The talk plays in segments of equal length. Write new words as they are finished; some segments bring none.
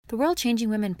The World Changing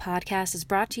Women podcast is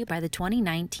brought to you by the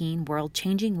 2019 World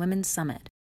Changing Women Summit.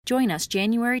 Join us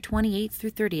January 28th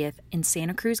through 30th in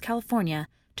Santa Cruz, California,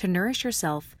 to nourish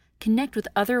yourself, connect with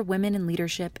other women in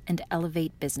leadership, and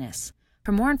elevate business.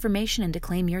 For more information and to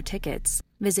claim your tickets,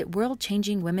 visit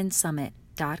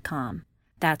worldchangingwomensummit.com.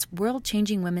 That's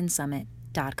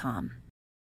worldchangingwomensummit.com.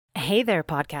 Hey there,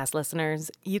 podcast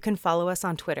listeners. You can follow us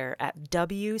on Twitter at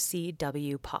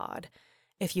WCWPod.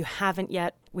 If you haven't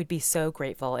yet, we'd be so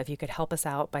grateful if you could help us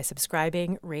out by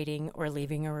subscribing, rating, or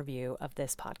leaving a review of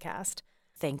this podcast.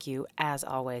 Thank you, as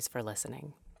always, for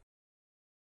listening.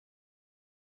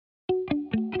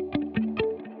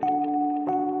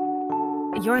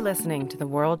 You're listening to the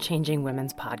World Changing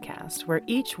Women's podcast, where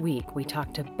each week we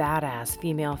talk to badass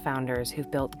female founders who've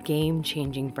built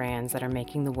game-changing brands that are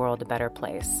making the world a better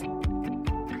place.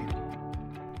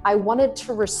 I wanted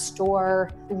to restore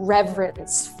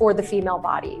reverence for the female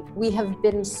body. We have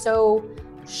been so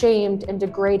shamed and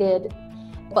degraded,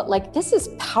 but this is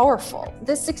powerful.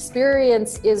 This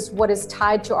experience is what is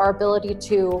tied to our ability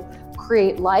to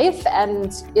create life,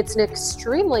 and it's an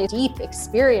extremely deep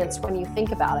experience when you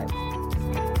think about it.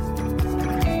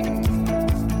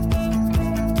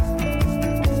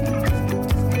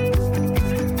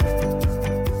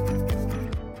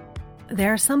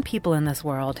 There are some people in this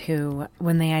world who,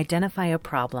 when they identify a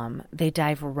problem, they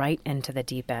dive right into the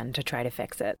deep end to try to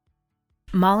fix it.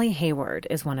 Molly Hayward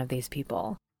is one of these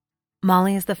people.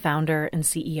 Molly is the founder and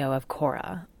CEO of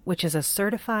Cora, which is a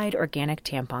certified organic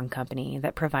tampon company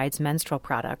that provides menstrual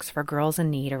products for girls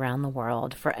in need around the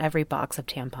world for every box of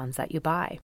tampons that you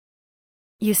buy.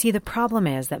 You see, the problem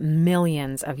is that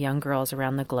millions of young girls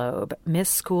around the globe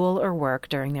miss school or work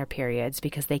during their periods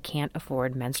because they can't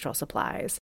afford menstrual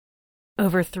supplies.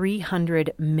 Over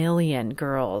 300 million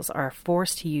girls are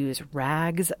forced to use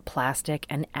rags, plastic,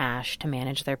 and ash to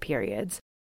manage their periods,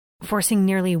 forcing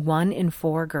nearly 1 in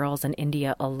 4 girls in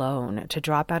India alone to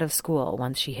drop out of school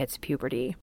once she hits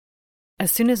puberty.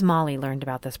 As soon as Molly learned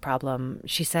about this problem,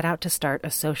 she set out to start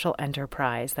a social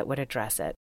enterprise that would address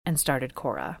it, and started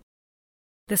Cora.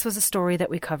 This was a story that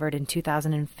we covered in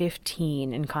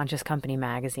 2015 in Conscious Company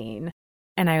magazine,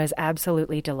 and I was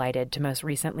absolutely delighted to most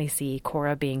recently see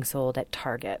Cora being sold at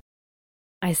Target.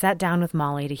 I sat down with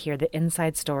Molly to hear the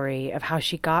inside story of how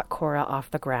she got Cora off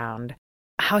the ground,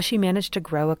 how she managed to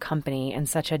grow a company in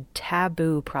such a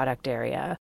taboo product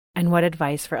area, and what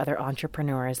advice for other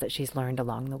entrepreneurs that she's learned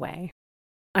along the way.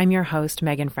 I'm your host,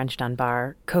 Megan French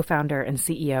Dunbar, co-founder and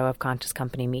CEO of Conscious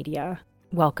Company Media.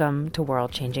 Welcome to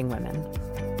World Changing Women.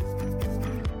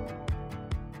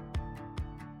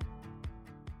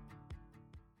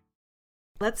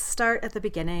 Let's start at the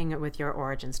beginning with your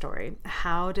origin story.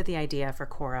 How did the idea for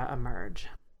Cora emerge?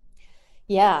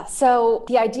 Yeah, so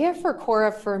the idea for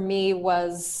Cora for me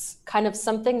was kind of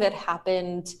something that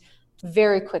happened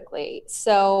very quickly.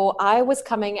 So I was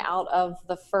coming out of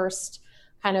the first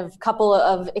kind of couple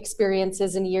of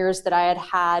experiences and years that I had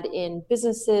had in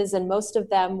businesses, and most of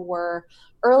them were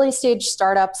early stage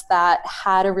startups that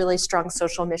had a really strong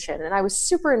social mission. And I was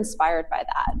super inspired by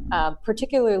that,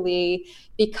 particularly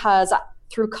because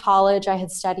through college, I had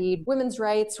studied women's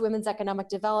rights, women's economic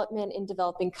development in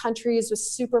developing countries, was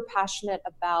super passionate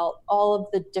about all of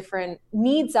the different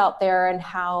needs out there and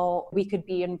how we could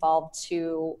be involved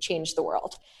to change the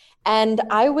world. And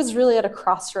I was really at a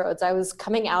crossroads. I was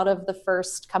coming out of the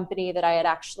first company that I had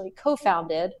actually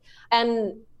co-founded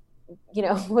and,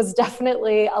 was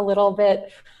definitely a little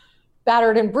bit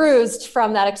battered and bruised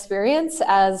from that experience,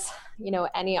 as,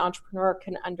 any entrepreneur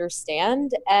can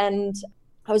understand. And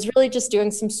I was really just doing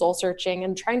some soul searching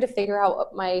and trying to figure out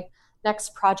what my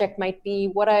next project might be,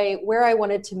 where I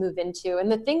wanted to move into.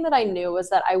 And the thing that I knew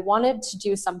was that I wanted to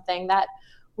do something that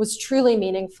was truly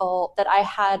meaningful, that I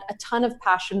had a ton of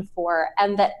passion for,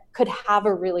 and that could have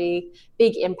a really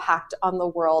big impact on the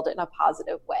world in a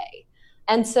positive way.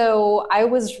 And so I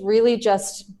was really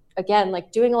just, again,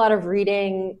 doing a lot of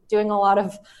reading, doing a lot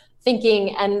of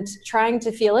thinking and trying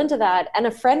to feel into that. And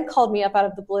a friend called me up out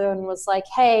of the blue and was like,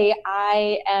 hey,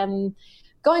 I am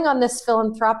going on this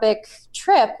philanthropic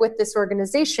trip with this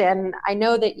organization. I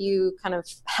know that you kind of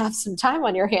have some time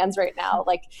on your hands right now.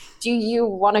 Do you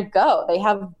want to go? They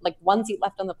have 1 seat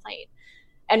left on the plane.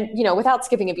 And, without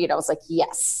skipping a beat, I was like,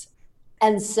 yes.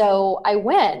 And so I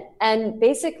went and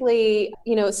basically,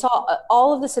 saw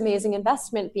all of this amazing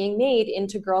investment being made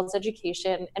into girls'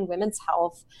 education and women's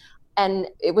health. And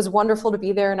it was wonderful to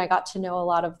be there. And I got to know a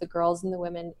lot of the girls and the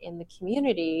women in the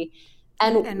community.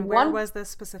 And where was this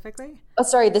specifically? Oh,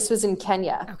 sorry, this was in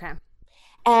Kenya. Okay.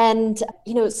 And,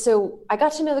 so I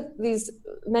got to know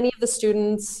many of the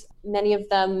students. Many of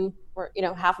them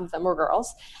or, half of them were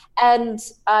girls. And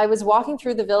I was walking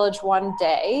through the village one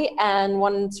day and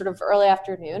one sort of early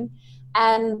afternoon,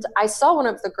 and I saw one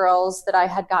of the girls that I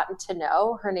had gotten to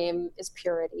know. Her name is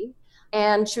Purity,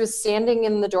 and she was standing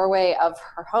in the doorway of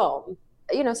her home.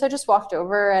 So I just walked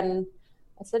over and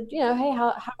I said, hey,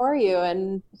 how are you?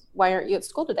 And why aren't you at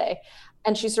school today?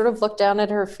 And she sort of looked down at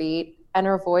her feet and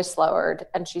her voice lowered.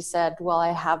 And she said, well,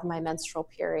 I have my menstrual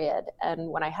period. And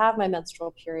when I have my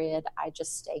menstrual period, I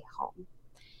just stay home.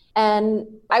 And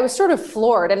I was sort of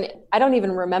floored, and I don't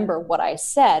even remember what I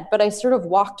said, but I sort of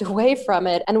walked away from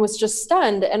it and was just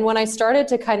stunned. And when I started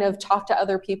to kind of talk to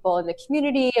other people in the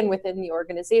community and within the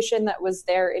organization that was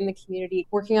there in the community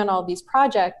working on all these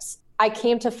projects, I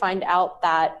came to find out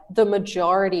that the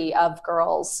majority of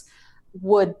girls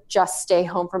would just stay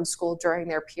home from school during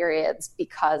their periods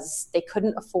because they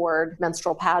couldn't afford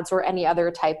menstrual pads or any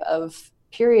other type of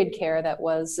period care that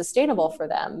was sustainable for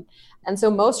them. And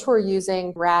so most were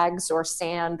using rags or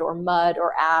sand or mud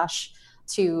or ash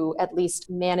to at least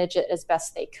manage it as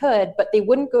best they could, but they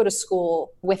wouldn't go to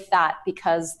school with that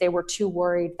because they were too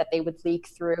worried that they would leak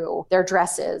through their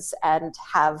dresses and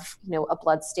have, a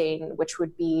blood stain, which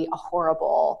would be a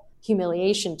horrible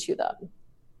humiliation to them.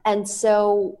 And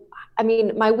so,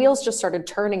 my wheels just started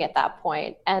turning at that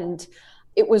point. And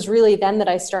it was really then that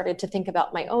I started to think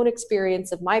about my own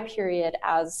experience of my period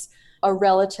as a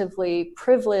relatively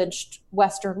privileged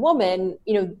Western woman.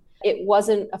 It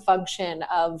wasn't a function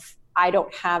of, I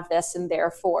don't have this and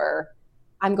therefore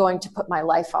I'm going to put my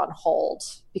life on hold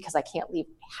because I can't leave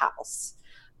my house.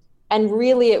 And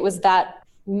really it was that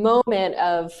moment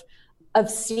of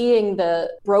seeing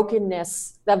the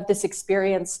brokenness of this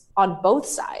experience on both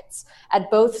sides, at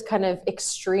both kind of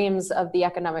extremes of the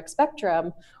economic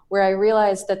spectrum, where I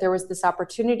realized that there was this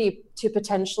opportunity to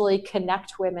potentially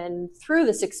connect women through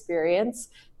this experience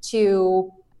to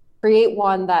create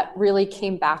one that really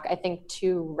came back, I think,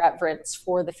 to reverence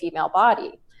for the female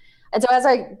body. And so as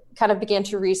I kind of began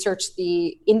to research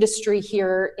the industry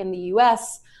here in the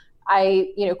US, I,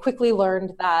 quickly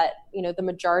learned that, the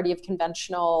majority of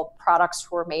conventional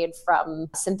products were made from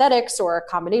synthetics or a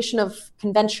combination of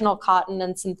conventional cotton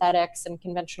and synthetics. And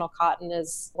conventional cotton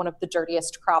is one of the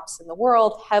dirtiest crops in the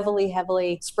world,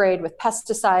 heavily sprayed with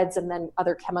pesticides and then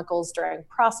other chemicals during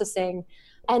processing.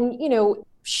 And,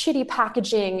 shitty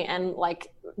packaging and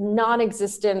like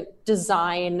non-existent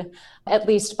design, at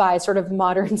least by sort of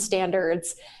modern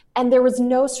standards. And there was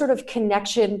no sort of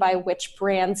connection by which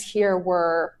brands here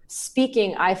were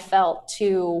speaking, I felt,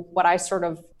 to what I sort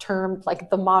of termed like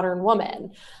the modern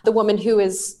woman, the woman who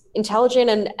is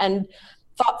intelligent and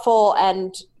thoughtful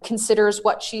and considers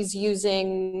what she's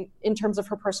using in terms of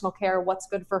her personal care, what's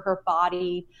good for her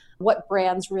body, what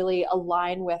brands really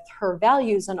align with her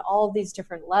values on all of these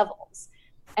different levels.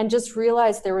 And just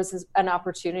realized there was an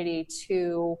opportunity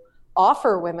to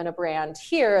offer women a brand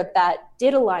here that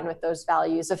did align with those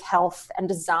values of health and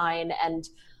design and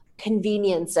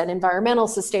convenience and environmental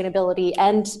sustainability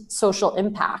and social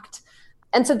impact.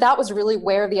 And so that was really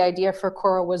where the idea for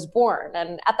Kora was born.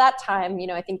 And at that time,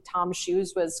 I think Tom's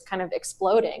Shoes was kind of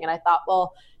exploding. And I thought,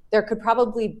 well, there could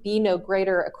probably be no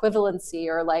greater equivalency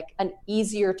or like an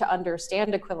easier to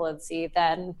understand equivalency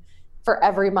than for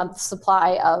every month's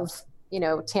supply of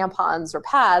tampons or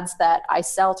pads that I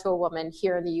sell to a woman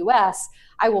here in the US,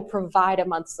 I will provide a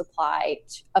month's supply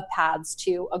of pads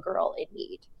to a girl in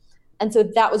need. And so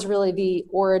that was really the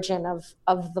origin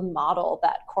of the model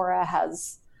that Kora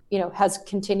has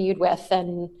continued with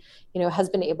and, has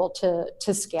been able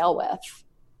to scale with.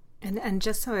 And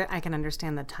just so I can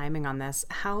understand the timing on this,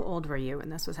 how old were you when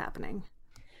this was happening?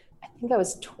 I think I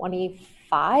was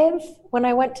 25 when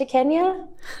I went to Kenya.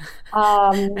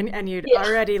 And you'd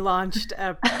already launched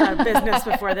a business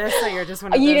before this, so you're just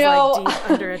one of those deep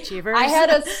underachievers. I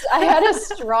had a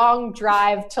strong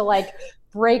drive to like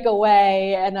break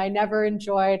away, and I never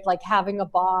enjoyed like having a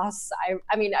boss.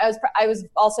 I was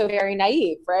also very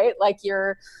naive, right? Like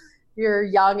you're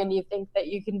young and you think that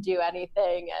you can do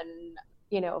anything, and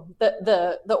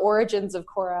the origins of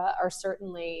Kora are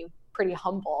certainly pretty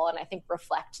humble, and I think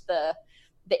reflect the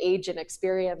age and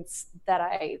experience that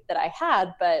I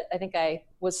had. But I think I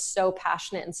was so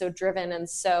passionate and so driven and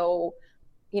so,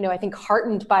 I think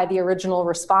heartened by the original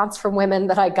response from women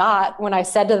that I got when I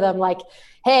said to them like,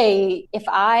 hey, if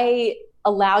I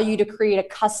allow you to create a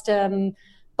custom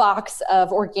box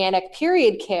of organic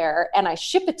period care and I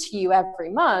ship it to you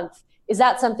every month, is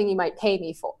that something you might pay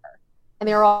me for? And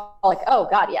they were all like, oh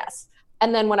God, yes.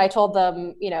 And then when I told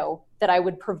them, that I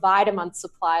would provide a month's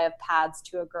supply of pads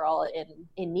to a girl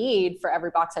in need for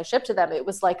every box I shipped to them, it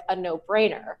was like a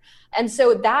no-brainer. And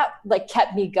so that like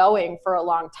kept me going for a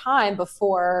long time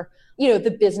before,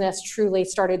 the business truly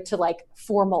started to like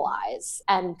formalize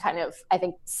and kind of, I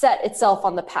think, set itself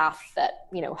on the path that,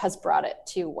 has brought it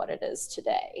to what it is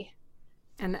today.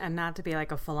 And not to be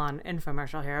like a full-on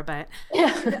infomercial here, but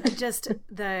just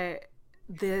the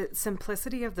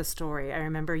simplicity of the story. I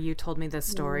remember you told me this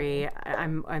story.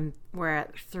 We're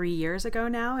at 3 years ago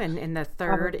now, and in the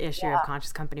third issue of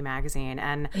Conscious Company magazine,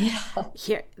 and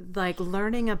here, like,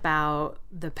 learning about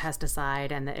the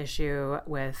pesticide and the issue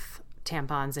with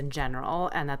tampons in general,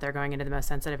 and that they're going into the most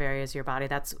sensitive areas of your body.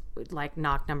 That's like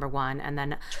knock number one. And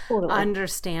then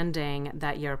understanding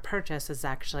that your purchase is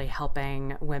actually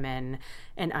helping women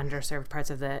in underserved parts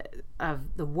of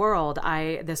the world.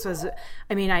 I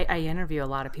interview a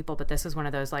lot of people, but this was one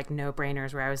of those like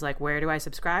no-brainers where I was like, where do I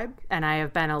subscribe? And I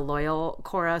have been a loyal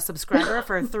Cora subscriber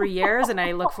for 3 years, and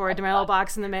I look forward to my little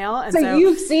box in the mail. And so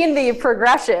you've seen the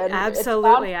progression.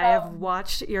 Absolutely. I have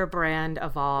watched your brand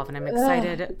evolve, and I'm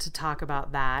excited to talk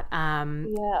about that.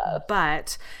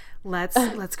 But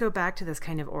let's go back to this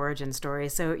kind of origin story.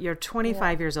 So you're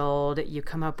 25 years old. You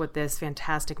come up with this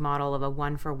fantastic model of a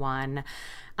 1-for-1.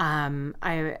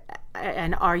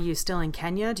 And are you still in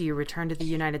Kenya? Do you return to the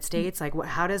United States? Like,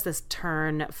 how does this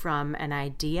turn from an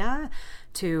idea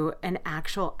to an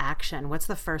actual action? What's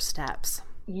the first steps?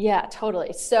 Yeah,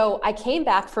 totally. So I came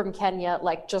back from Kenya,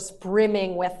 like just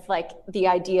brimming with like the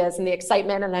ideas and the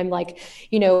excitement. And I'm like,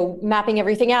 mapping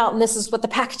everything out. And this is what the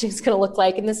packaging is going to look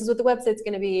like. And this is what the website's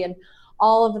going to be. And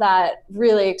all of that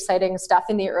really exciting stuff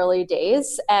in the early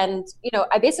days. And,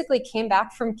 I basically came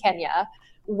back from Kenya,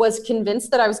 was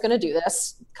convinced that I was going to do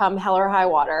this come hell or high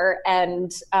water.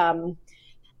 And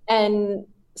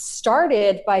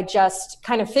started by just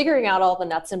kind of figuring out all the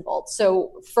nuts and bolts.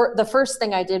 So the first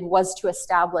thing I did was to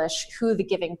establish who the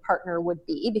giving partner would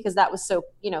be, because that was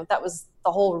that was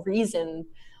the whole reason.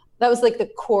 That was like the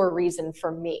core reason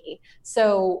for me.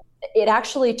 So it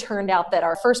actually turned out that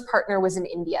our first partner was in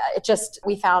India.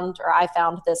 I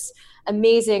found this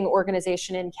amazing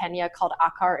organization in Kenya called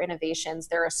Akar Innovations.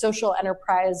 They're a social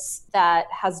enterprise that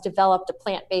has developed a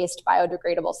plant-based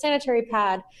biodegradable sanitary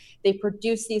pad. They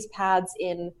produce these pads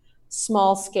in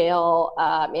small scale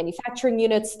manufacturing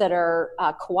units that are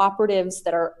cooperatives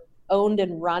that are owned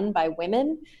and run by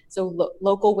women. So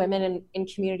local women in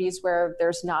communities where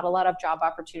there's not a lot of job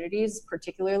opportunities,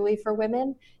 particularly for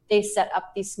women. They set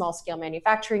up these small scale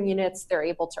manufacturing units. They're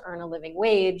able to earn a living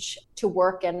wage, to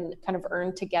work and kind of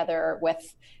earn together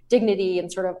with dignity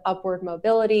and sort of upward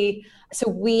mobility. So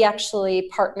we actually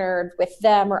partnered with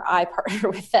them, or I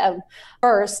partnered with them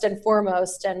first and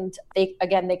foremost. And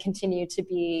they continue to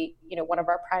be, one of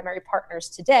our primary partners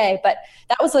today. But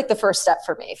that was like the first step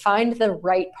for me. Find the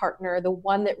right partner, the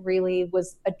one that really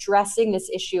was addressing this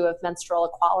issue of menstrual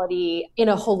equality in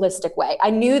a holistic way. I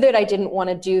knew that I didn't want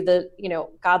to do the,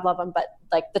 God love them, but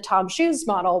like the Tom Shoes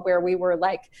model where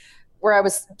I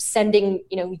was sending,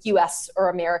 US or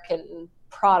American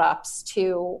products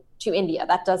to India.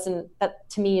 That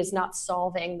to me is not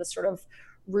solving the sort of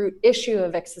root issue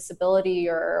of accessibility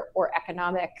or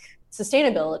economic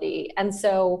sustainability. And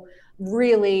so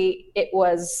really it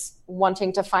was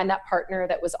wanting to find that partner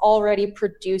that was already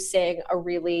producing a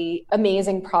really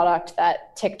amazing product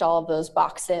that ticked all of those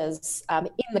boxes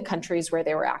in the countries where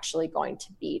they were actually going to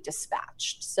be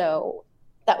dispatched. So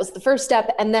that was the first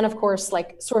step. And then, of course,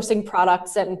 like sourcing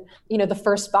products and, the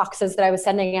first boxes that I was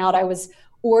sending out, I was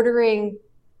ordering,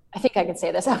 I think I can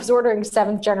say this, I was ordering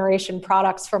 7th generation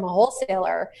products from a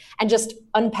wholesaler and just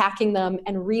unpacking them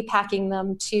and repacking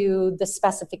them to the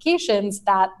specifications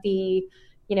that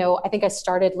I think I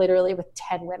started literally with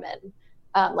 10 women,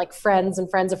 like friends and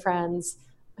friends of friends,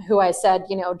 who I said,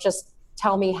 just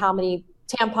tell me how many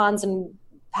tampons and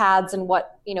pads and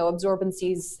what,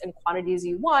 absorbencies and quantities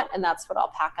you want. And that's what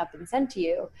I'll pack up and send to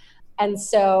you. And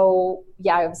so,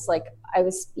 I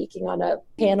was speaking on a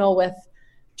panel with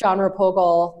John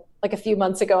Rapogel like a few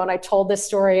months ago, and I told this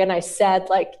story and I said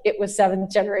like it was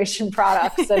 7th generation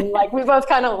products, and like we both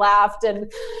kind of laughed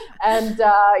and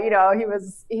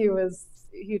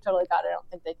he totally got it. I don't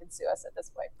think they can sue us at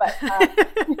this point, but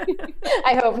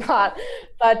I hope not.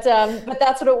 But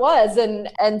that's what it was,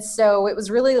 and so it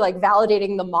was really like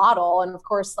validating the model. And of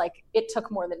course, like it took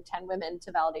more than 10 women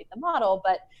to validate the model,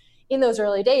 but in those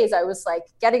early days, I was like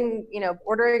getting,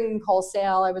 ordering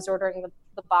wholesale. I was ordering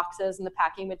the boxes and the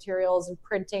packing materials and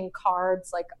printing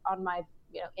cards like on my,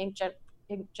 inkjet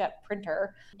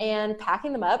printer and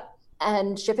packing them up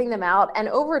and shipping them out. And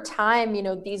over time,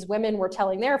 these women were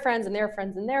telling their friends and their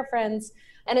friends and their friends,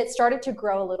 and it started to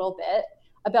grow a little bit.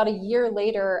 about a year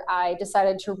later, I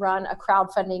decided to run a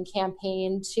crowdfunding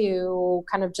campaign to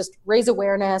kind of just raise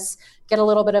awareness, get a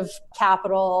little bit of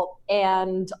capital,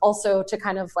 and also to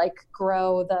kind of like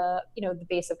grow the, the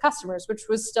base of customers, which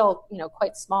was still,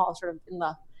 quite small, sort of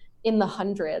in the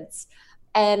hundreds.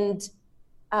 And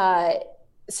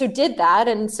so did that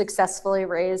and successfully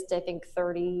raised, I think,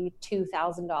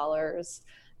 $32,000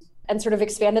 and sort of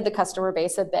expanded the customer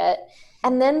base a bit.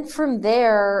 And then from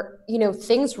there,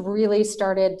 things really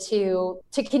started to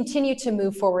continue to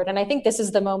move forward. And I think this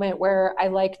is the moment where I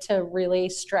like to really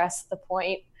stress the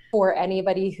point for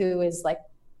anybody who is like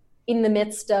in the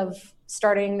midst of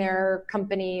starting their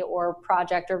company or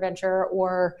project or venture,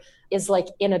 or is like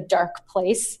in a dark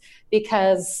place,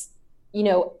 because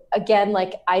again,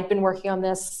 like I'd been working on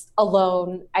this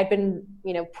alone. I'd been,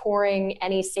 pouring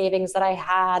any savings that I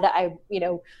had. I,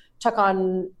 took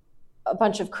on a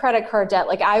bunch of credit card debt.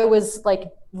 Like I was like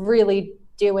really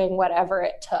doing whatever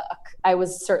it took. I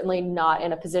was certainly not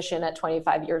in a position at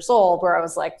 25 years old where I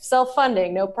was like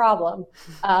self-funding, no problem.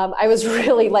 I was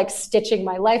really like stitching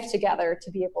my life together to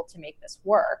be able to make this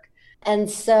work. And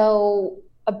so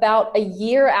about a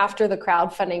year after the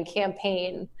crowdfunding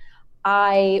campaign,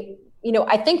 I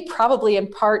think probably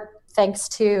in part thanks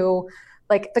to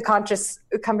like the Conscious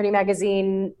Company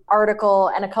magazine article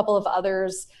and a couple of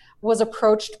others, was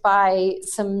approached by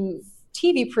some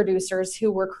TV producers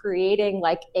who were creating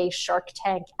like a Shark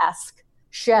Tank-esque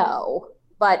show,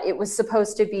 but it was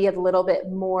supposed to be a little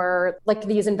bit more like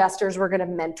these investors were going to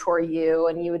mentor you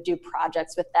and you would do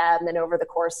projects with them. And over the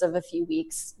course of a few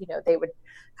weeks, they would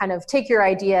kind of take your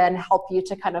idea and help you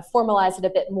to kind of formalize it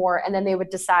a bit more. And then they would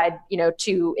decide,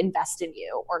 to invest in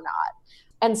you or not.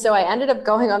 And so I ended up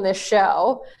going on this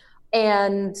show,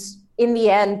 and in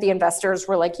the end, the investors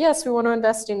were like, yes, we want to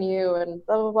invest in you and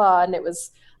blah, blah, blah. And it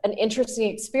was an interesting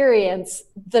experience.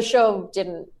 The show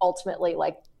didn't ultimately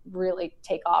like really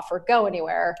take off or go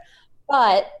anywhere.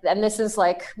 But, and this is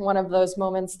like one of those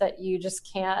moments that you just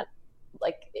can't,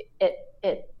 like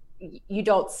you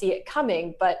don't see it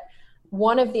coming. But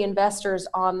one of the investors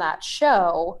on that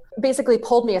show basically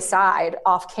pulled me aside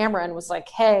off camera and was like,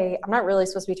 hey, I'm not really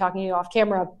supposed to be talking to you off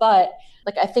camera, but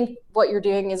like, I think what you're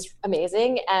doing is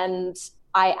amazing. And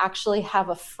I actually have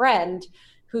a friend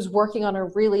who's working on a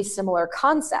really similar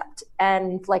concept.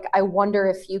 And like, I wonder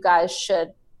if you guys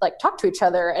should like talk to each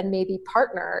other and maybe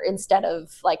partner instead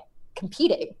of like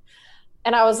competing.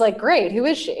 And I was like, great, who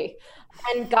is she?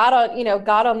 And got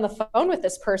on the phone with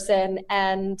this person,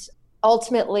 and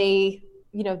ultimately,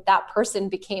 that person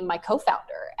became my co-founder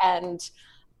and,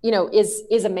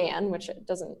 is a man, which it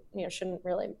doesn't, shouldn't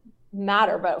really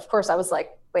matter. But of course I was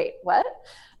like, wait, what?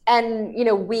 And,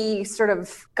 we sort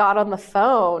of got on the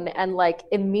phone and like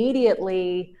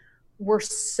immediately were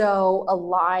so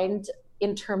aligned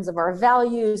in terms of our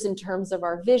values, in terms of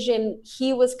our vision.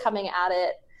 He was coming at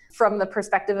it from the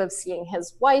perspective of seeing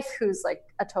his wife, who's like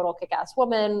a total kick-ass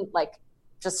woman, like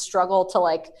just struggle to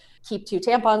like keep 2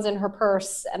 tampons in her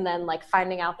purse, and then like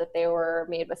finding out that they were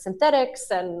made with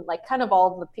synthetics, and like kind of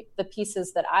all the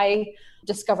pieces that I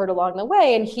discovered along the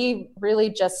way. And he really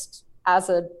just, as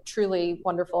a truly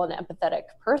wonderful and empathetic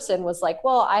person, was like,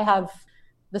 well, I have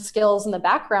the skills and the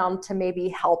background to maybe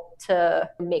help to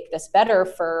make this better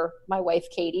for my wife,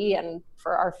 Katie, and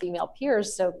for our female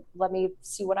peers. So let me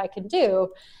see what I can do.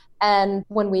 And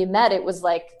when we met, it was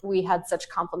like we had such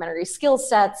complementary skill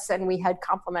sets and we had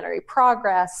complementary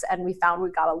progress, and we found we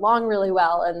got along really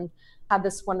well and had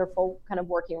this wonderful kind of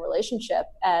working relationship.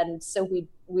 And so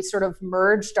we sort of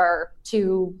merged our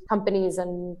 2 companies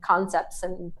and concepts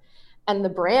and the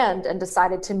brand and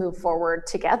decided to move forward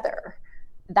together.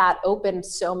 That opened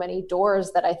so many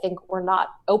doors that I think were not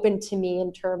open to me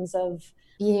in terms of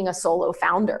being a solo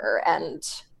founder and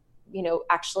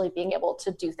actually being able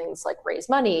to do things like raise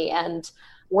money and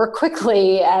work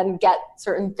quickly and get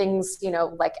certain things,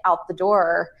 like out the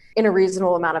door in a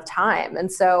reasonable amount of time. And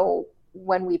so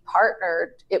when we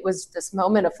partnered, it was this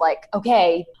moment of like,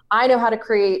 okay, I know how to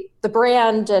create the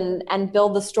brand and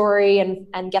build the story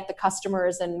and get the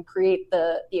customers and create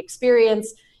the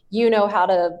experience. You know how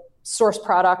to source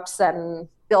products and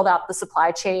build out the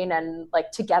supply chain. And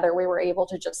like together we were able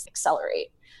to just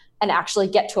accelerate and actually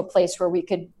get to a place where we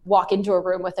could walk into a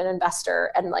room with an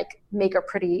investor and like make a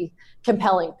pretty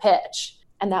compelling pitch.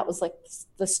 And that was like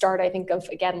the start, I think, of,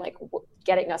 again, like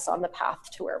getting us on the path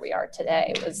to where we are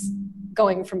today. It was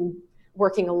going from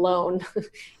working alone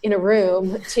in a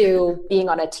room to being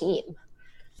on a team.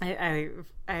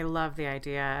 I love the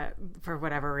idea, for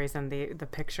whatever reason, the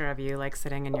picture of you like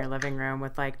sitting in your living room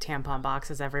with like tampon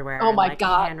boxes everywhere. Oh my like,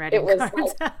 God. It was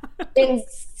like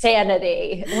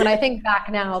insanity. When I think back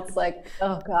now, it's like,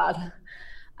 oh God.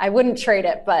 I wouldn't trade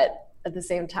it, but at the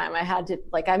same time, I had to,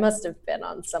 like, I must have been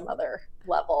on some other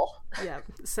level. Yeah,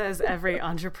 says every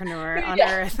entrepreneur on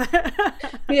Yeah. earth.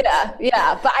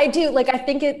 Yeah. But I do, like, I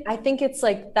think it's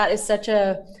like, that is such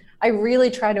a, I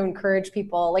really try to encourage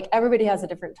people, like, everybody has a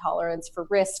different tolerance for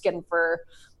risk and for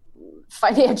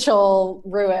financial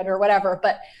ruin or whatever,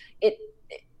 but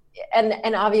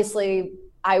and obviously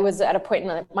I was at a point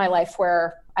in my life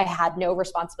where I had no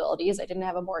responsibilities. I didn't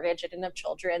have a mortgage. I didn't have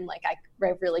children. Like, I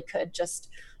really could just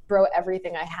throw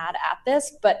everything I had at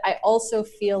this. But I also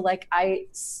feel like I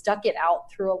stuck it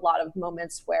out through a lot of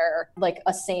moments where, like,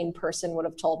 a sane person would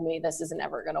have told me this isn't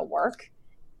ever going to work,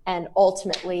 and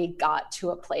ultimately got to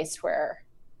a place where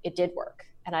it did work.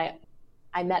 And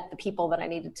I met the people that I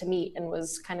needed to meet and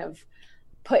was kind of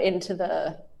put into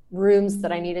the rooms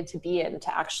that I needed to be in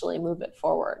to actually move it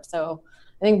forward. So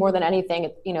I think more than anything,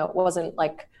 it wasn't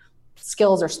like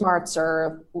skills or smarts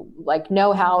or like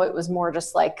know-how. It was more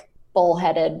just like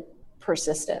bullheaded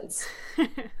persistence.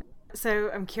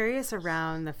 So I'm curious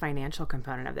around the financial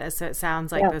component of this. So it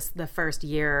sounds like the first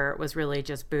year was really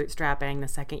just bootstrapping. The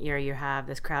second year you have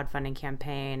this crowdfunding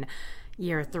campaign.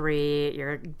 Year 3,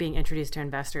 you're being introduced to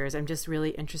investors. I'm just really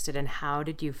interested in, how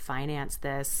did you finance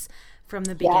this from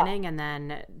the beginning and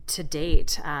then to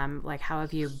date? Like, how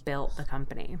have you built the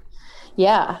company?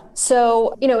 Yeah.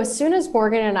 So, as soon as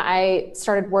Morgan and I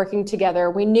started working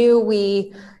together, we knew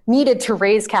we needed to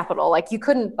raise capital. Like, you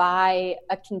couldn't buy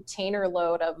a container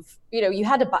load of, you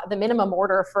had to buy the minimum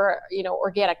order for,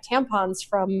 organic tampons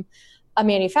from a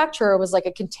manufacturer was like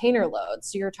a container load.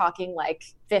 So you're talking like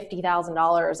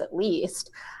 $50,000 at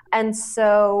least. And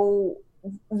so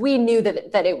we knew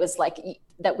that it was like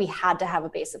that we had to have a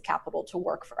base of capital to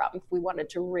work from if we wanted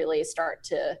to really start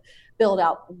to build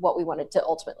out what we wanted to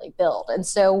ultimately build. And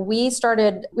so we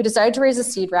decided to raise a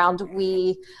seed round.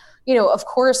 We, of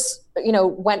course,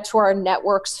 went to our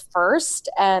networks first,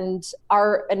 and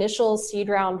our initial seed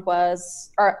round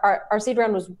was, our seed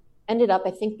round ended up,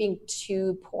 I think, being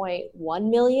 2.1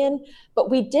 million, but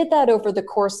we did that over the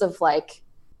course of like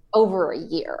over a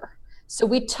year. So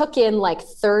we took in like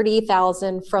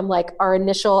 30,000 from like our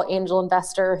initial angel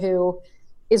investor, who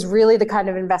is really the kind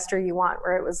of investor you want,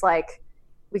 where it was like,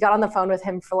 we got on the phone with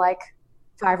him for like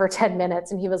 5 or 10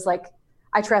 minutes and he was like,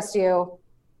 I trust you.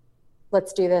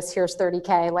 Let's do this. Here's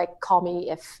 30K. Like, call me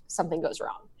if something goes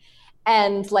wrong.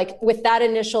 And like with that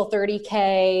initial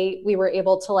 30K, we were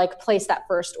able to like place that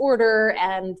first order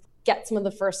and get some of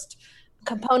the first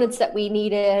components that we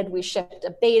needed. We shipped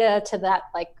a beta to that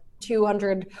like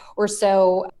 200 or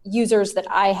so users that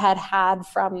I had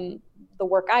from the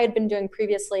work I had been doing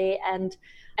previously. And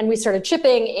we started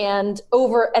shipping, and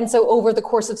so over the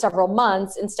course of several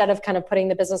months, instead of kind of putting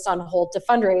the business on hold to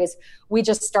fundraise, we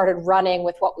just started running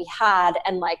with what we had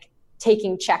and like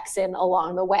taking checks in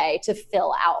along the way to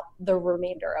fill out the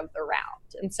remainder of the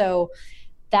round. And so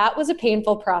that was a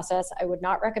painful process. I would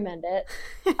not recommend it.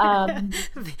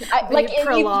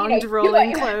 Prolonged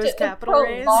rolling close capital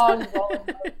raise.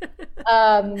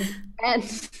 And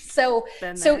so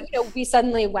we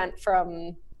suddenly went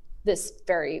from this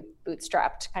very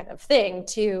bootstrapped kind of thing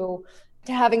to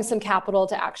having some capital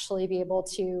to actually be able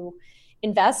to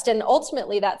invest. And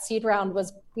ultimately that seed round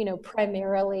was,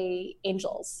 primarily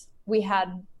angels. We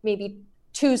had maybe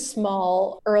 2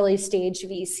 small early stage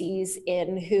VCs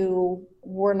in who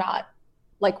were not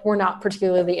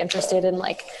particularly interested in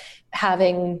like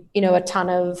having, a ton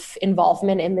of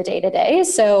involvement in the day-to-day.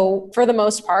 So for the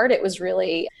most part, it was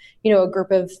really, a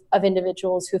group of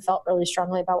individuals who felt really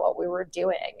strongly about what we were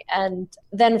doing. And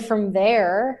then from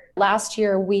there, last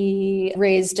year, we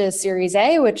raised a Series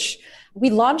A, which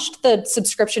we launched the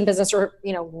subscription business, or,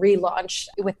 relaunched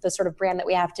with the sort of brand that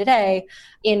we have today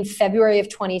in February of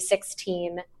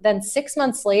 2016. Then 6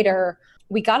 months later,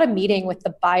 we got a meeting with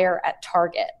the buyer at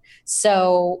Target.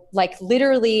 So like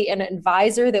literally an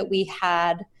advisor that we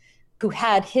had who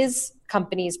had his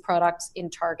company's products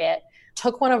in Target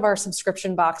took one of our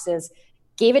subscription boxes,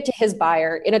 gave it to his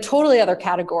buyer in a totally other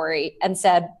category, and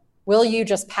said, will you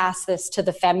just pass this to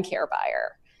the FemCare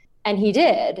buyer? And he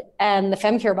did. And the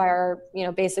FemCare buyer,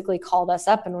 basically called us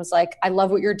up and was like, I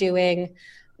love what you're doing.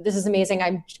 This is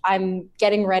amazing. I'm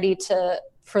getting ready to,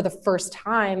 for the first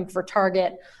time for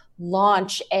Target,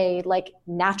 launch a like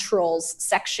naturals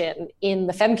section in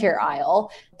the FemCare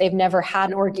aisle. They've never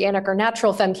had an organic or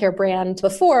natural FemCare brand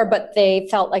before, but they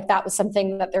felt like that was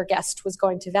something that their guest was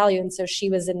going to value. And so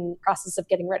she was in the process of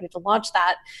getting ready to launch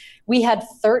that. We had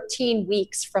 13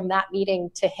 weeks from that meeting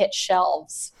to hit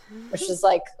shelves, which is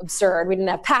like absurd. We didn't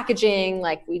have packaging.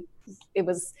 Like it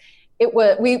was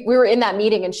we were in that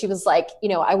meeting and she was like,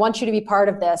 I want you to be part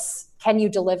of this. Can you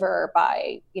deliver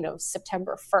by,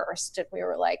 September 1st? And we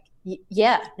were like,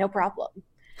 yeah, no problem.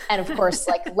 And of course,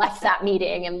 like left that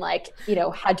meeting and like,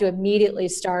 had to immediately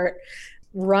start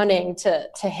running to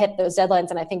hit those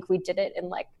deadlines. And I think we did it in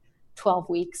like 12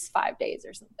 weeks, 5 days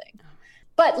or something.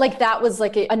 But like, that was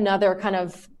like another kind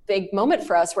of big moment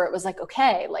for us where it was like,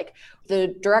 okay, like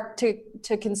the direct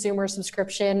to consumer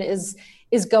subscription is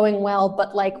going well,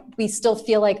 but like, we still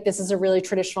feel like this is a really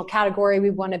traditional category. We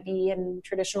want to be in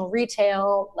traditional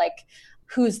retail. Like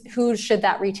who should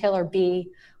that retailer be?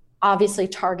 Obviously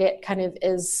Target kind of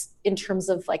is, in terms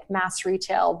of like mass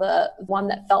retail, the one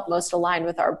that felt most aligned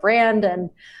with our brand. And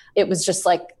it was just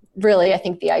like really, I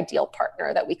think, the ideal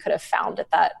partner that we could have found at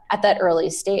that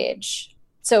early stage.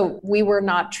 So we were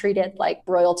not treated like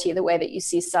royalty the way that you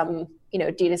see some,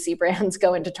 D2C brands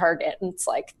go into Target and it's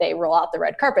like they roll out the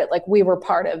red carpet. Like we were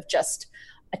part of just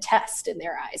a test in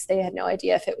their eyes. They had no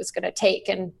idea if it was going to take,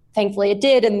 and thankfully it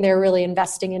did. And they're really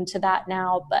investing into that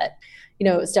now. But,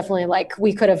 it was definitely like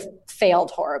we could have failed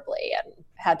horribly and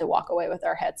had to walk away with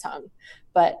our heads hung.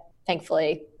 But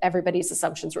thankfully everybody's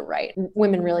assumptions were right.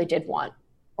 Women really did want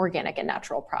organic and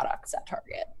natural products at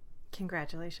Target.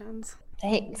 Congratulations.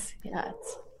 Thanks. Yeah.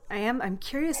 I'm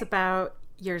curious about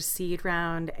your seed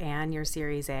round and your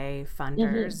Series A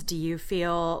funders. Mm-hmm. Do you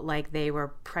feel like they were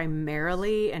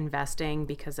primarily investing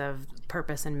because of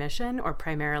purpose and mission, or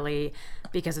primarily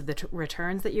because of the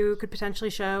returns that you could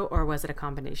potentially show, or was it a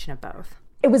combination of both?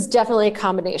 It was definitely a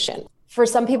combination. For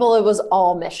some people, it was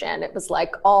all mission. It was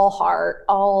like all heart,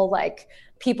 all like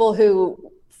people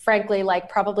who frankly, like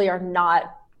probably are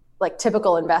not like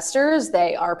typical investors.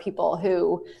 They are people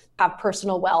who have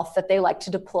personal wealth that they like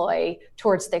to deploy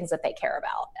towards things that they care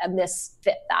about. And this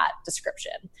fit that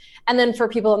description. And then for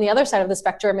people on the other side of the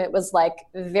spectrum, it was like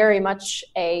very much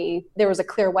there was a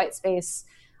clear white space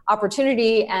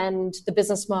opportunity, and the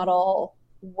business model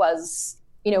was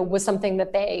something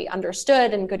that they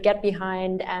understood and could get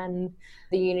behind, and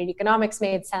the unit economics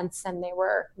made sense, and they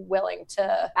were willing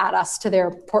to add us to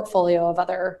their portfolio of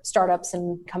other startups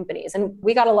and companies. And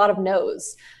we got a lot of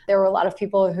no's. There were a lot of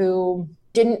people who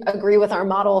didn't agree with our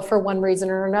model for one reason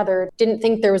or another, didn't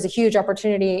think there was a huge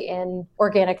opportunity in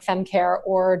organic fem care,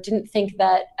 or didn't think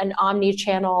that an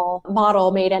omni-channel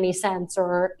model made any sense,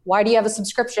 or why do you have a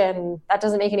subscription? That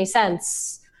doesn't make any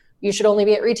sense. You should only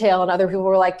be at retail. And other people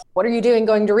were like, what are you doing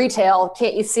going to retail?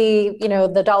 Can't you see,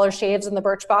 the Dollar Shaves and the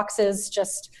Birch boxes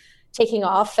just taking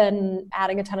off and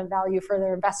adding a ton of value for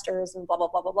their investors and blah, blah,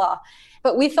 blah, blah, blah.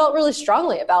 But we felt really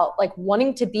strongly about like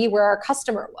wanting to be where our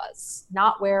customer was,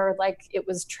 not where like it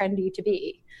was trendy to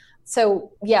be.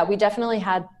 So yeah, we definitely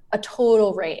had a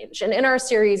total range. And in our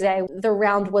Series A, the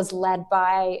round was led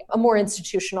by a more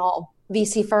institutional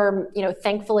VC firm,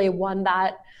 thankfully one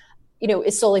that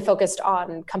is solely focused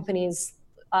on companies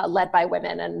led by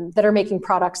women and that are making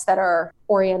products that are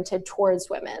oriented towards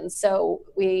women. So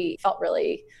we felt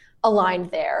really aligned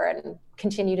there and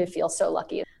continue to feel so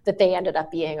lucky that they ended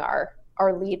up being our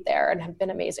lead there and have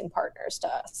been amazing partners to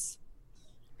us.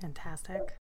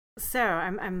 Fantastic. So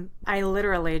I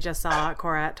literally just saw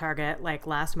Cora at Target like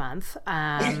last month.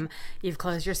 You've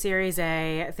closed your Series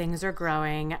A, things are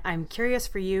growing. I'm curious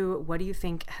for you, what do you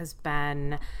think has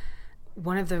been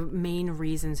one of the main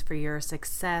reasons for your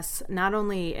success, not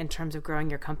only in terms of growing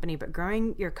your company, but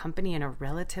growing your company in a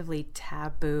relatively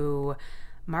taboo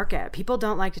market? People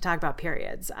don't like to talk about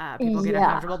periods. People get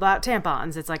uncomfortable about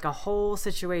tampons. It's like a whole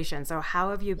situation. So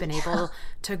how have you been able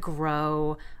to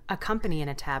grow a company in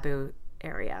a taboo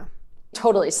area?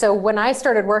 Totally. So when I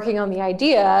started working on the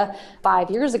idea 5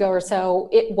 years ago or so,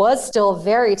 it was still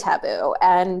very taboo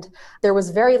and there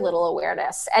was very little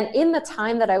awareness. And in the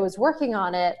time that I was working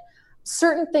on it,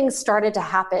 certain things started to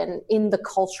happen in the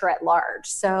culture at large.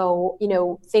 So,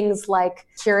 things like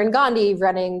Kiran Gandhi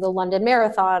running the London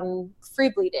Marathon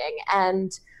free bleeding,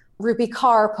 and Rupi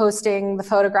Kaur posting the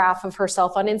photograph of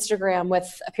herself on Instagram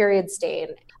with a period stain,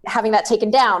 having that taken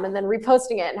down and then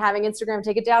reposting it and having Instagram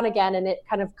take it down again, and it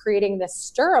kind of creating this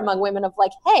stir among women of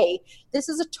like, hey, this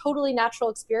is a totally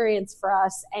natural experience for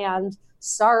us, and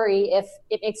sorry if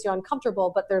it makes you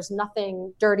uncomfortable, but there's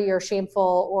nothing dirty or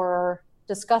shameful or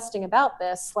disgusting about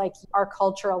this. Like, our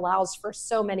culture allows for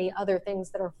so many other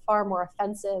things that are far more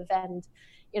offensive and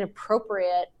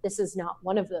inappropriate. This is not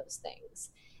one of those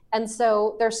things. And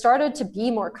so there started to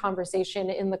be more conversation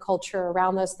in the culture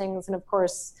around those things. And of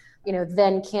course,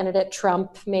 then candidate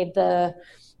Trump made the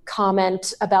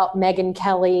comment about Megyn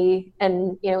Kelly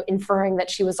and, inferring that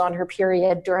she was on her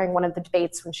period during one of the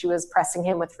debates when she was pressing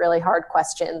him with really hard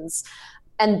questions.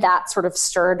 And that sort of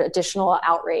stirred additional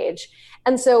outrage.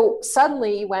 And so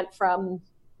suddenly you went from,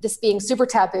 this being super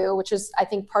taboo, which is, I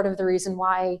think, part of the reason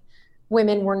why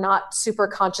women were not super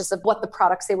conscious of what the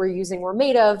products they were using were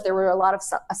made of. There were a lot of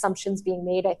assumptions being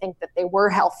made, I think, that they were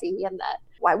healthy, and that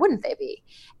why wouldn't they be?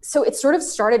 So it sort of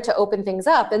started to open things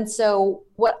up. And so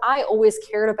what I always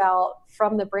cared about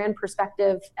from the brand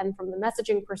perspective and from the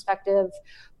messaging perspective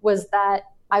was that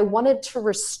I wanted to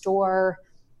restore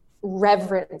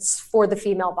reverence for the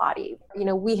female body. You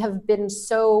know, we have been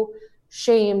so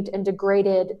shamed and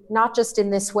degraded, not just in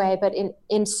this way, but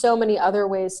in so many other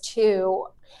ways too.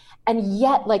 And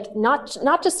yet, like, not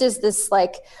just is this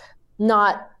like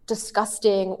not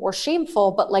disgusting or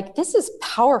shameful, but like, this is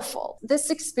powerful.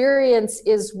 This experience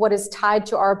is what is tied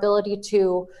to our ability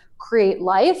to create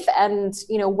life. And,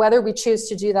 you know, whether we choose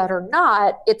to do that or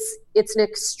not, it's an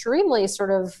extremely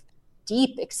sort of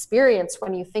deep experience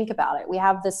when you think about it. We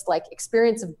have this like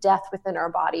experience of death within our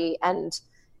body, and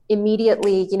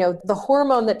immediately, you know, the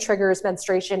hormone that triggers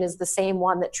menstruation is the same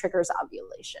one that triggers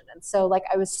ovulation. And so like,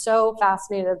 I was so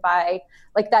fascinated by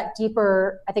like that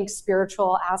deeper, I think,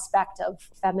 spiritual aspect of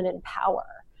feminine power.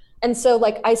 And so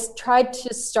like, I tried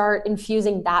to start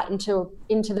infusing that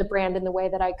into the brand in the way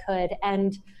that I could.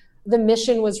 And the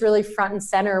mission was really front and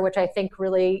center, which I think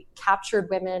really captured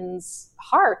women's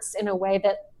hearts in a way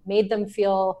that made them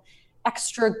feel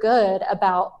extra good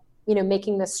about, you know,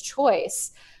 making this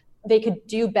choice. They could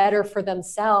do better for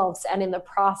themselves, and in the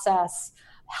process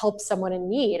help someone in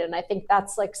need. And I think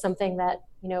that's like something that,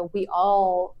 you know, we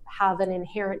all have an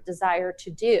inherent desire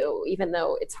to do, even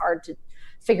though it's hard to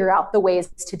figure out the ways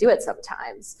to do it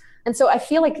sometimes. And so I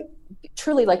feel like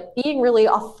truly like being really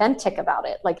authentic about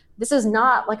it. Like, this is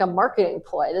not like a marketing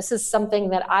ploy. This is something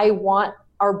that I want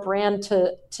our brand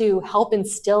to help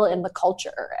instill in the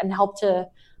culture and help to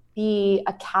be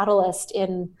a catalyst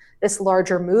in this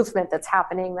larger movement that's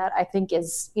happening that I think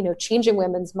is, you know, changing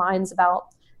women's minds about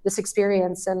this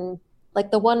experience. And like,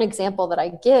 the one example that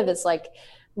I give is like,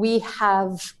 we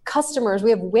have customers, we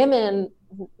have women,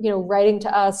 you know, writing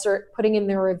to us or putting in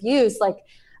their reviews like,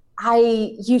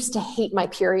 I used to hate my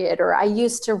period, or I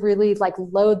used to really like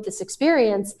loathe this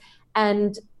experience,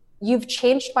 and you've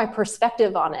changed my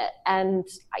perspective on it. And,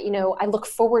 you know, I look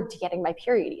forward to getting my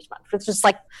period each month. It's just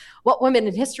like, what women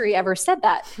in history ever said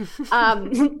that?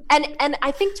 And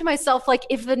I think to myself, like,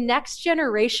 if the next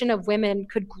generation of women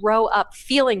could grow up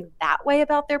feeling that way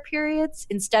about their periods,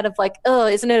 instead of like, oh,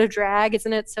 isn't it a drag?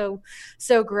 Isn't it so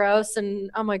gross?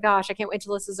 And oh my gosh, I can't wait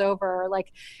till this is over.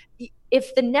 Like,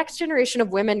 if the next generation of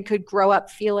women could grow up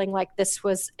feeling like this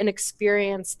was an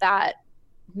experience that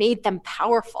made them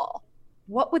powerful,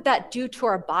 what would that do to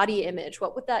our body image?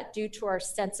 What would that do to our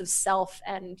sense of self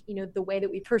and, you know, the way that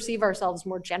we perceive ourselves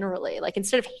more generally? Like,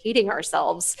 instead of hating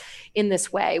ourselves in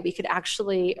this way, we could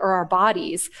actually, or our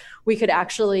bodies, we could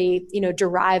actually, you know,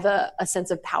 derive a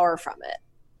sense of power from it.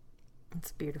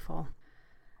 It's beautiful.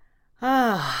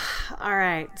 Oh, all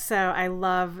right. So I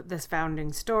love this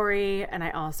founding story, and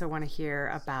I also want to hear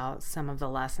about some of the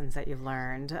lessons that you've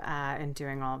learned in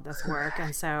doing all of this work.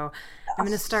 And so I'm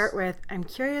going to start with, I'm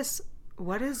curious,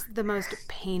 what is the most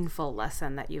painful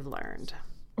lesson that you've learned?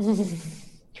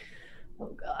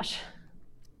 Oh gosh.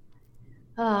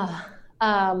 I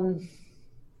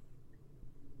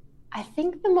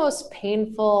think the most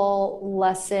painful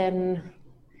lesson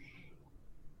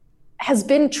has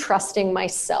been trusting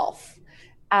myself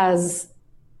as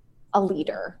a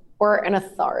leader or an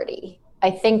authority. I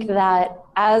think that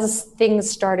as things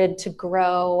started to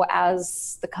grow,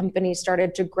 as the company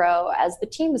started to grow, as the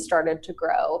team started to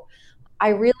grow,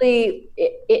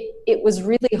 it was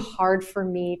really hard for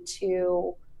me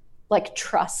to like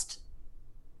trust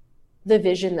the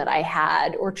vision that I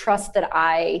had, or trust that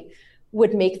I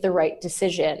would make the right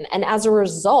decision. And as a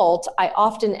result, I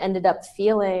often ended up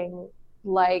feeling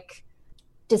like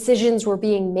decisions were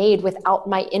being made without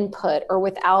my input or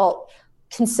without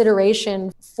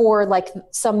consideration for like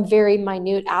some very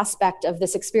minute aspect of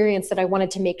this experience that I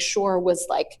wanted to make sure was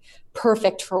like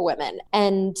perfect for women.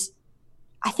 And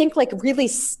I think like really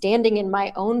standing in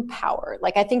my own power,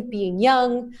 like I think being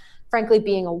young, frankly,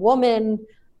 being a woman,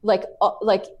 like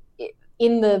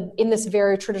in this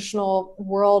very traditional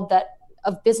world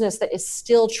of business that is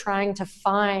still trying to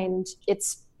find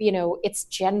its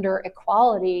gender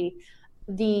equality,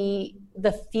 the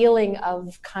feeling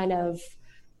of kind of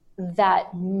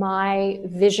that my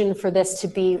vision for this to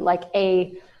be like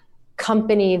a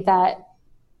company that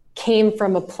came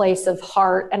from a place of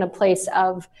heart and a place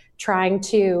of trying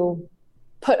to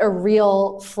put a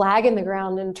real flag in the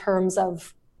ground in terms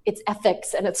of its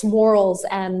ethics and its morals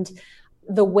and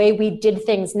the way we did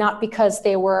things, not because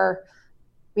they were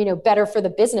better for the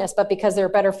business, but because they're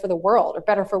better for the world or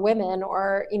better for women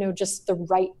or, just the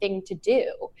right thing to do.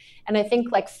 And I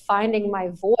think like finding my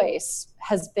voice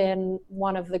has been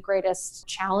one of the greatest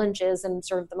challenges and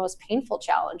sort of the most painful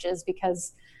challenges,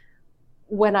 because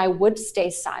when I would stay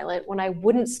silent, when I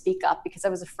wouldn't speak up because I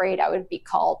was afraid I would be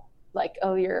called like,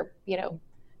 oh, you're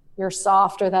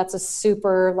soft, or that's a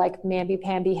super like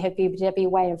mamby-pamby hippy-dippy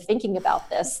way of thinking about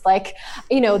this. Like,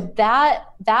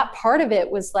 that part of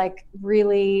it was like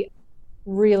really,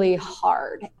 really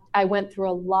hard. I went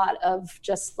through a lot of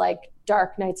just like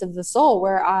dark nights of the soul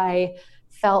where I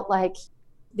felt like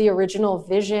the original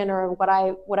vision or what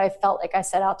I felt like I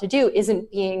set out to do isn't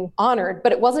being honored.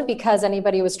 But it wasn't because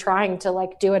anybody was trying to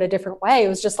like do it a different way. It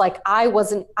was just like I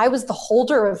was the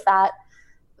holder of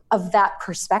that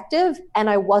perspective, and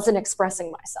I wasn't expressing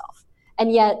myself.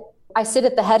 And yet I sit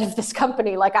at the head of this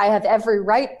company. Like I have every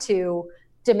right to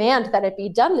demand that it be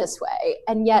done this way.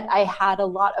 And yet I had a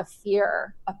lot of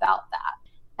fear about that.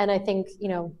 And I think,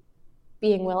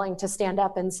 being willing to stand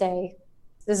up and say,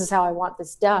 this is how I want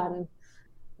this done,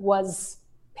 was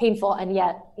painful. And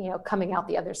yet, coming out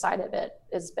the other side of it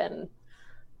has been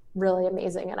really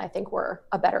amazing. And I think we're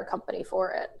a better company for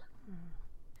it.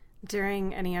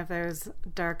 During any of those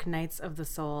dark nights of the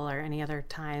soul or any other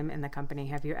time in the company,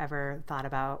 have you ever thought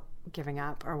about giving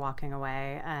up or walking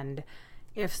away? And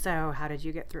if so, how did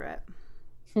you get through it?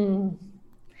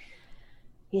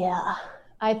 Yeah,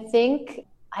 I think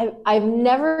I've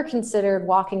never considered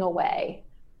walking away.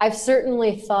 I've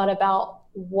certainly thought about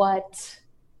what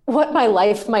my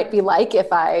life might be like if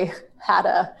I had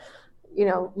a,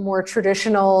 more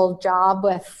traditional job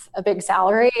with a big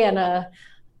salary and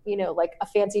like a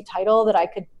fancy title that I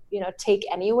could, take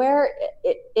anywhere.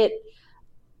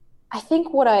 I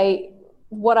think what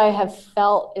I have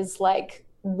felt is like,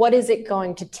 what is it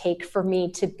going to take for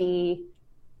me to be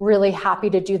really happy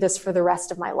to do this for the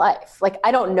rest of my life? Like,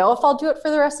 I don't know if I'll do it for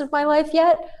the rest of my life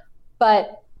yet,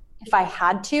 but if I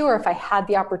had to, or if I had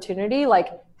the opportunity, like,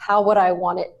 how would I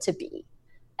want it to be?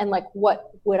 And like, what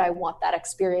would I want that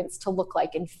experience to look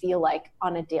like and feel like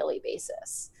on a daily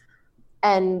basis?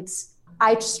 And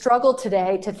I struggle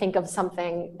today to think of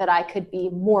something that I could be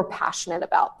more passionate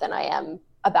about than I am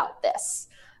about this.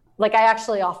 Like, I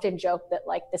actually often joke that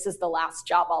like, this is the last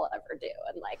job I'll ever do.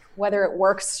 And like, whether it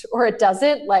works or it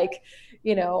doesn't, like,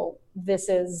 this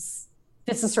is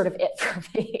sort of it for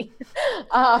me.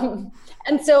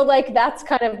 And so like, that's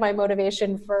kind of my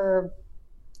motivation for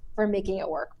making it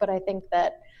work. But I think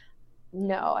that,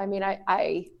 no, I mean,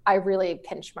 I really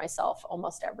pinch myself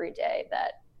almost every day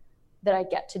that I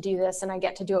get to do this, and I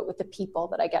get to do it with the people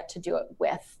that I get to do it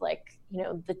with. Like,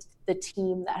 the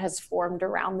team that has formed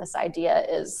around this idea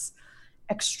is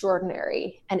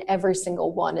extraordinary. And every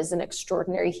single one is an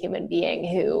extraordinary human being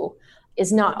who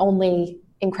is not only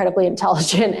incredibly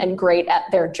intelligent and great at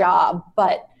their job,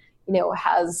 but,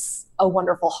 has a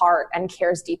wonderful heart and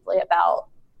cares deeply about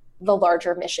the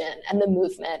larger mission and the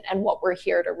movement and what we're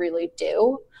here to really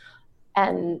do.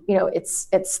 And,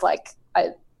 it's like,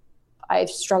 I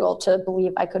struggle to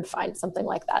believe I could find something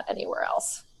like that anywhere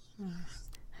else.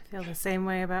 I feel the same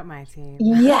way about my team.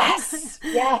 Yes.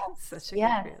 Yes. Such a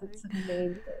yes. good feeling. It's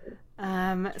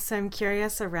amazing. So I'm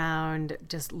curious around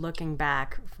just looking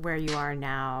back where you are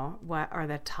now, what are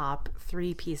the top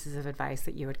 3 pieces of advice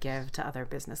that you would give to other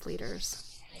business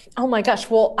leaders? Oh my gosh.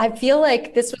 Well, I feel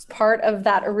like this was part of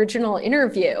that original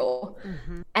interview,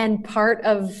 and part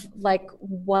of like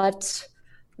what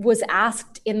was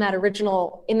asked in that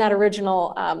original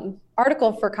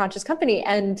article for Conscious Company.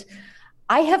 And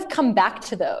I have come back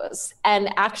to those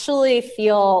and actually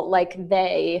feel like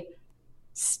they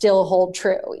still hold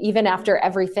true, even after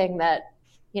everything that,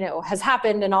 has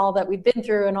happened and all that we've been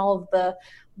through and all of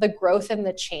the growth and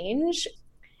the change.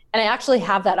 And I actually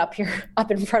have that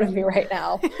up in front of me right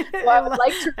now. So I would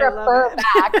like to refer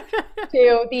back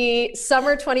to the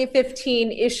summer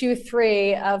 2015 issue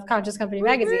 3 of Conscious Company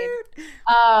magazine,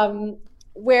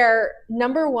 where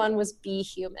number 1 was be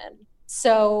human.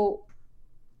 So,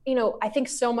 I think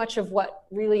so much of what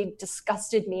really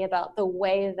disgusted me about the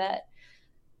way that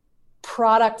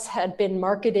products had been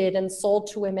marketed and sold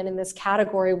to women in this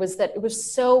category was that it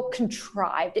was so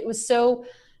contrived. It was so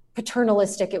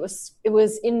paternalistic. It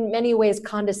was in many ways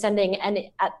condescending, and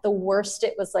at the worst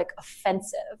it was like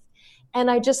offensive. And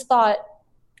I just thought,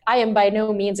 I am by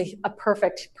no means a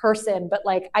perfect person, but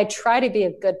like, I try to be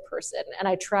a good person, and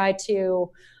I try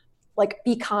to like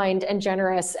be kind and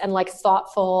generous and like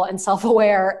thoughtful and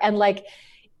self-aware. And like,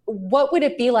 what would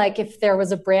it be like if there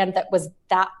was a brand that was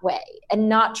that way and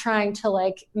not trying to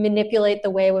like manipulate the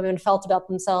way women felt about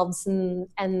themselves,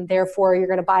 and therefore you're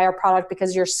going to buy our product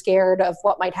because you're scared of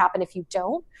what might happen if you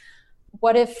don't,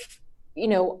 what if,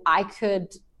 I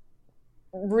could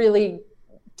really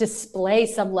display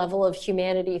some level of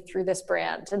humanity through this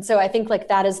brand? And so I think like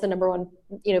that is the number one,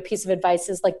 piece of advice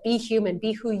is like, be human,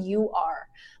 be who you are.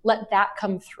 Let that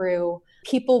come through.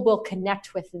 People will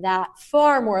connect with that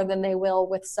far more than they will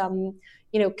with some,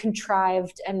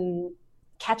 contrived and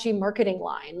catchy marketing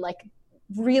line. Like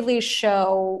really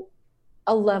show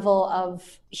a level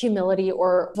of humility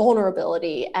or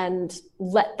vulnerability and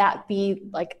let that be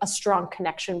like a strong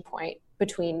connection point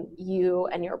between you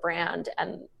and your brand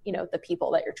and, the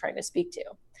people that you're trying to speak to.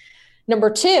 Number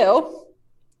two,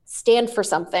 stand for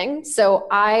something. So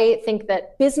I think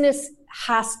that business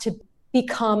has to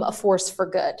become a force for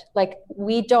good. Like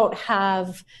we don't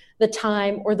have the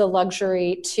time or the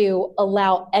luxury to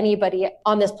allow anybody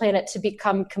on this planet to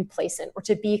become complacent or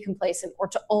to be complacent or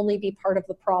to only be part of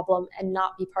the problem and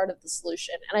not be part of the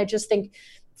solution. And I just think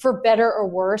for better or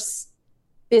worse,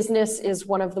 business is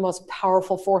one of the most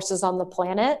powerful forces on the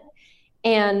planet.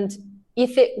 And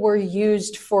if it were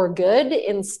used for good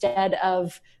instead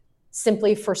of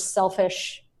simply for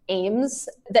selfish aims,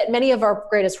 that many of our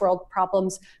greatest world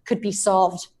problems could be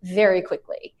solved very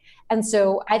quickly. And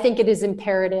so I think it is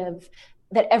imperative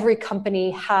that every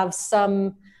company have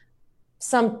some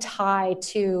tie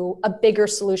to a bigger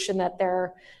solution that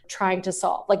they're trying to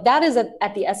solve. Like that is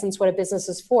at the essence what a business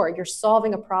is for. You're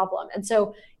solving a problem. And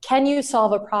so can you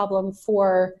solve a problem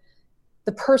for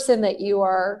the person that you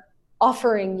are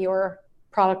offering your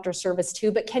product or service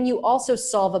to, but can you also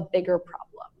solve a bigger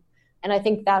problem? And I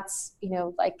think that's,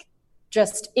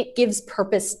 just it gives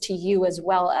purpose to you as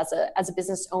well as a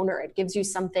business owner. It gives you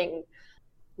something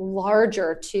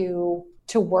larger to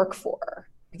work for,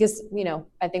 because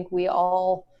I think we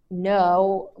all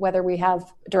know, whether we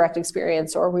have direct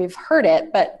experience or we've heard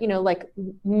it, but like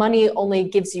money only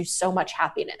gives you so much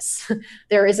happiness.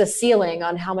 There is a ceiling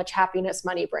on how much happiness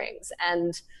money brings,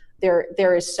 and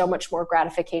there is so much more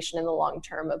gratification in the long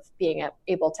term of being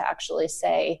able to actually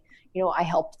say, I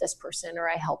helped this person or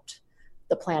I helped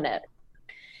the planet.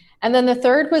 And then the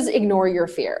third was ignore your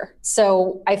fear.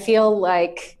 So I feel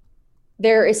like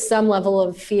there is some level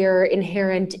of fear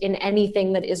inherent in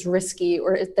anything that is risky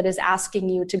or that is asking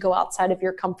you to go outside of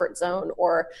your comfort zone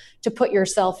or to put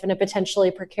yourself in a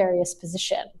potentially precarious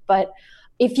position. But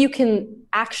if you can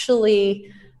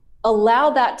actually allow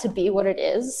that to be what it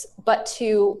is, but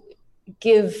to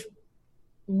give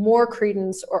more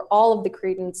credence or all of the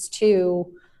credence to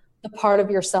the part of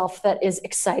yourself that is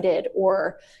excited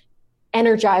or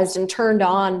energized and turned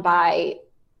on by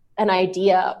an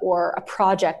idea or a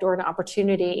project or an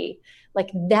opportunity, like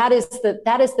that is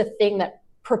the thing that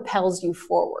propels you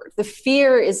forward. The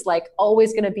fear is like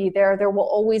always going to be there. There will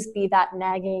always be that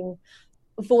nagging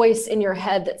voice in your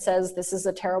head that says this is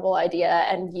a terrible idea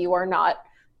and you are not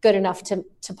good enough to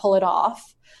pull it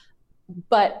off.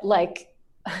 But like,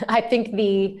 I think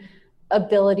the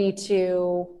ability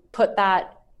to put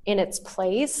that in its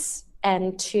place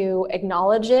and to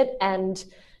acknowledge it and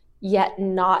yet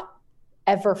not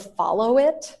ever follow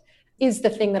it is the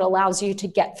thing that allows you to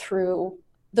get through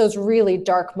those really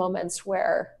dark moments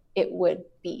where it would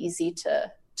be easy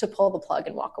to pull the plug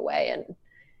and walk away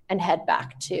and head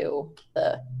back to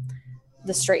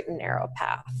the straight and narrow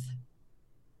path.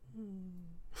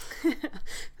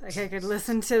 Like I could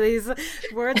listen to these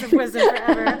words of wisdom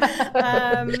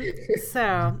forever.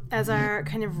 So as our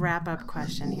kind of wrap up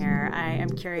question here, I am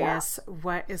curious,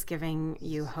 what is giving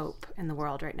you hope in the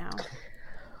world right now?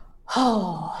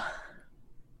 Oh,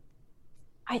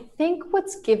 I think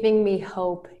what's giving me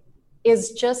hope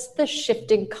is just the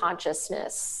shifting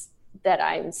consciousness that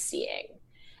I'm seeing.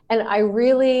 And I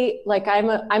really, like, I'm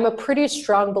a pretty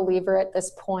strong believer at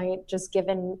this point, just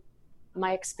given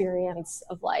my experience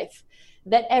of life,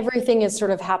 that everything is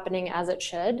sort of happening as it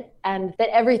should, and that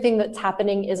everything that's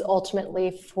happening is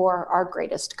ultimately for our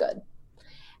greatest good.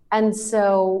 And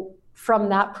so from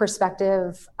that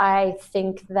perspective, I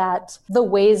think that the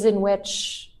ways in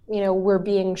which, we're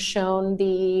being shown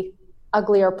the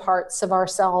uglier parts of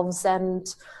ourselves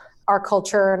and our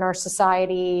culture and our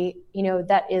society,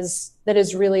 that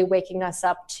is really waking us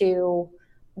up to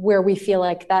where we feel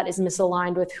like that is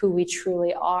misaligned with who we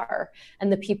truly are, and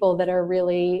the people that are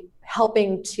really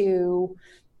helping to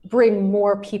bring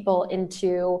more people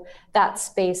into that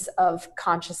space of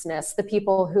consciousness, the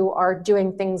people who are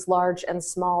doing things large and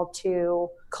small to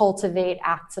cultivate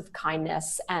acts of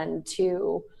kindness and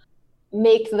to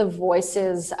make the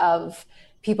voices of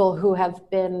people who have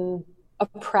been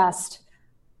oppressed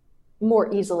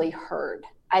more easily heard.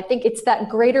 I think it's that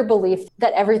greater belief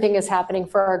that everything is happening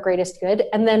for our greatest good,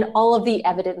 and then all of the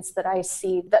evidence that I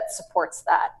see that supports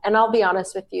that. And I'll be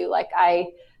honest with you, like I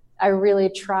really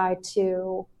try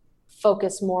to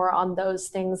focus more on those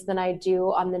things than I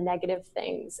do on the negative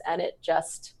things. And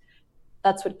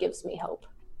that's what gives me hope.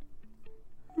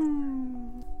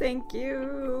 Thank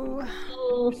you.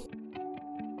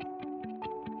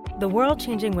 The World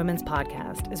Changing Women's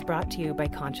podcast is brought to you by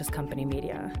Conscious Company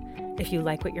Media. If you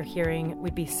like what you're hearing,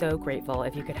 we'd be so grateful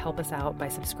if you could help us out by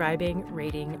subscribing,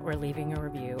 rating, or leaving a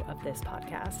review of this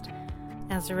podcast.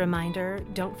 As a reminder,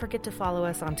 don't forget to follow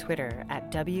us on Twitter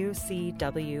at WCWPod.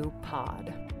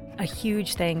 A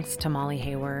huge thanks to Molly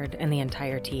Hayward and the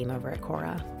entire team over at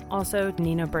Quora. Also,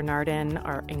 Nina Bernardin,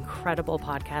 our incredible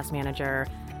podcast manager,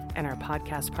 and our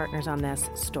podcast partners on this,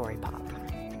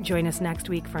 Storypop. Join us next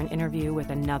week for an interview with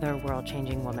another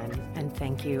world-changing woman, and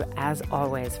thank you, as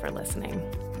always, for listening.